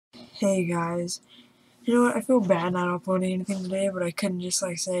Hey guys, you know what, I feel bad not uploading anything today, but I couldn't just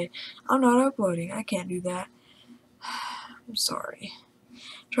say, I'm not uploading, I can't do that. I'm sorry.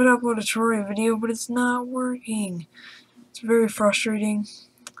 Try to upload a Terraria video, but it's not working. It's very frustrating.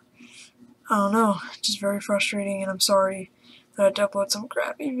 I don't know, just very frustrating, and I'm sorry that I had to upload some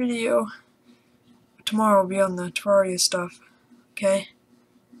crappy video. But tomorrow will be on the Terraria stuff, okay?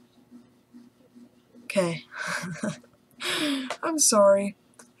 Okay. I'm sorry.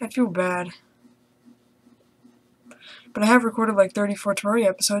 I feel bad. But I have recorded like 34 Terraria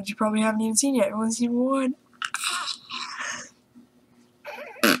episodes you probably haven't even seen yet. I've only seen one.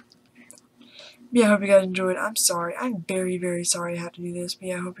 Yeah, I hope you guys enjoyed. I'm sorry. I'm very, very sorry I had to do this. But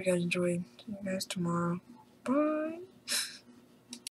yeah, I hope you guys enjoyed. See you guys tomorrow. Bye.